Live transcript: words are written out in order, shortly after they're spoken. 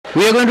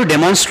we are going to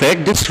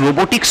demonstrate this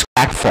robotics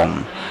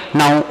platform.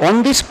 Now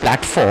on this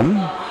platform,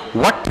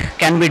 what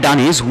can be done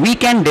is we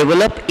can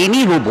develop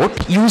any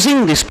robot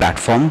using this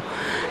platform.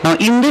 Now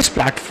in this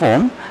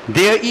platform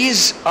there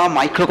is a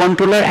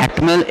microcontroller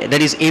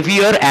that is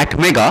AVR at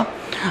Mega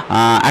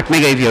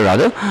AVR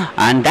rather,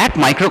 and that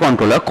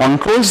microcontroller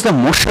controls the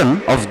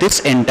motion of this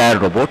entire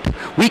robot.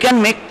 We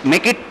can make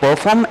it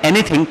perform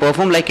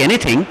like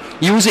anything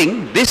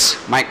using this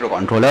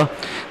microcontroller.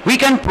 We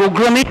can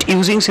program it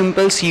using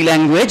simple C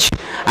language,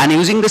 and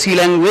using the C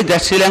language,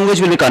 that C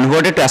language will be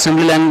converted to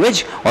assembly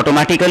language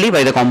automatically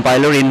by the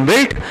compiler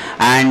inbuilt,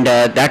 and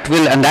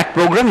that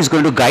program is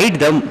going to guide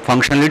the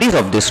functionalities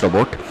of this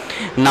robot.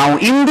 Now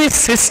in this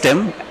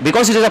system,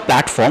 because it is a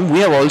platform, we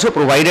have also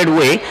provided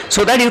way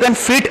so that you can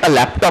fit a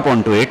laptop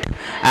onto it,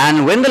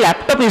 and when the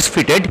laptop is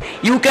fitted,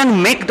 you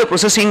can make the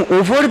processing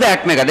over the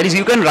ATmega. That is,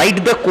 you can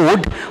write the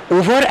code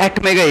over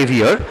ATmega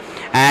AVR,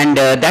 and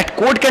that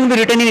code can be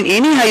written in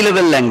any high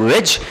level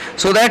language,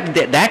 so that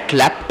that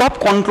laptop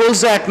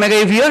controls the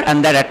ATmega AVR,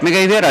 and that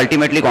ATmega AVR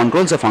ultimately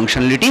controls the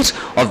functionalities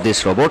of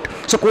this robot.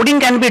 So coding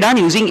can be done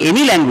using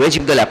any language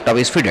if the laptop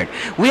is fitted.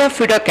 We have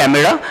fit a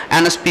camera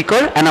and a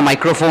speaker and a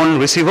microphone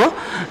receiver,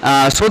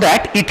 so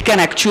that it can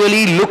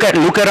actually look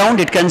around,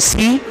 it can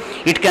see,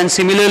 it can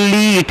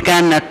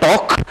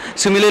talk,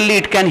 similarly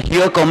it can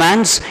hear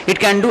commands, it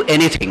can do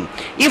anything.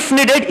 If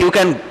needed, you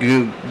can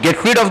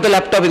get rid of the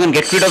laptop, you can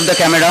get rid of the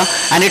camera,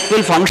 and it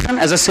will function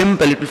as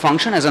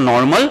a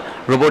normal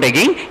robot,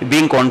 again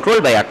being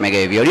controlled by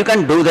ATmega AVR. You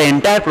can do the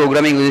entire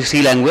programming with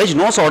C language.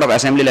 No sort of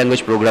assembly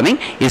language programming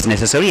is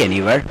necessary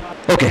anywhere.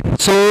 Okay,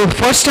 so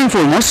first and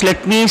foremost,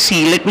 let me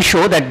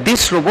show that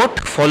this robot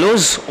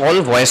follows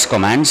all voice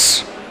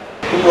commands.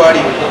 Who are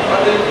you?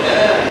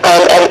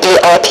 I'm an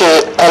MERP,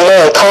 a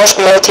low-cost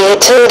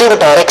multi-utility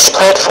robotics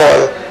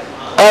platform.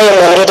 I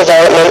am under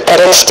development at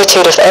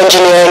Institute of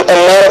Engineering and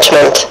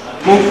Management.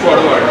 Move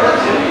forward.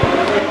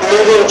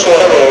 Moving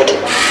forward.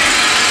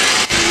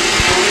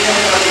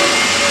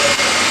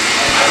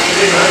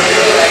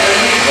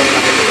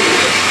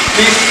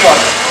 Please stop.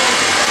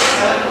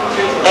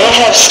 I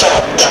have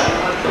stopped.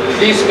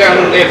 Please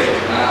turn left.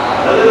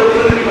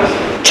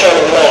 Turn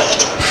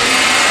left.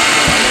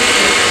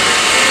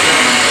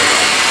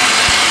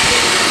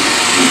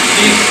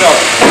 Please stop.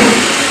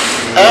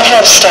 I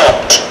have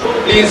stopped.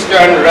 Please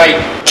turn right.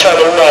 Turn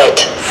right.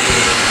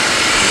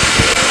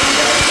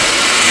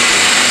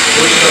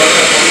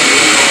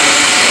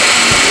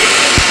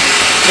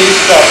 Please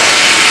stop.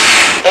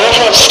 I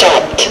have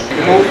stopped.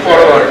 Move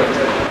forward.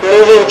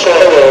 Moving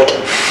forward.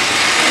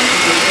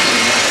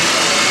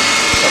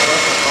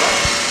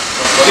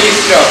 Please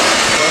stop.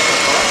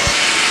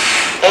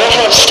 I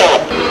have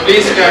stopped.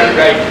 Please turn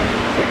right.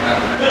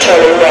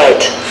 Turn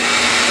right.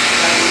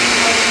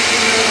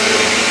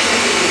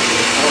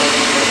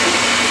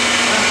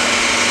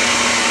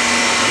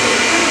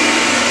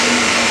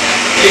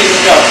 Please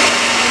stop.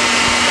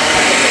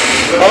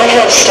 I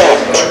have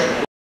stopped.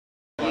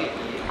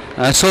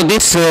 So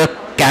this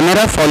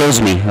camera follows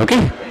me,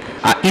 okay?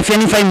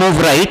 If I move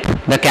right,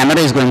 the camera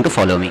is going to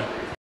follow me.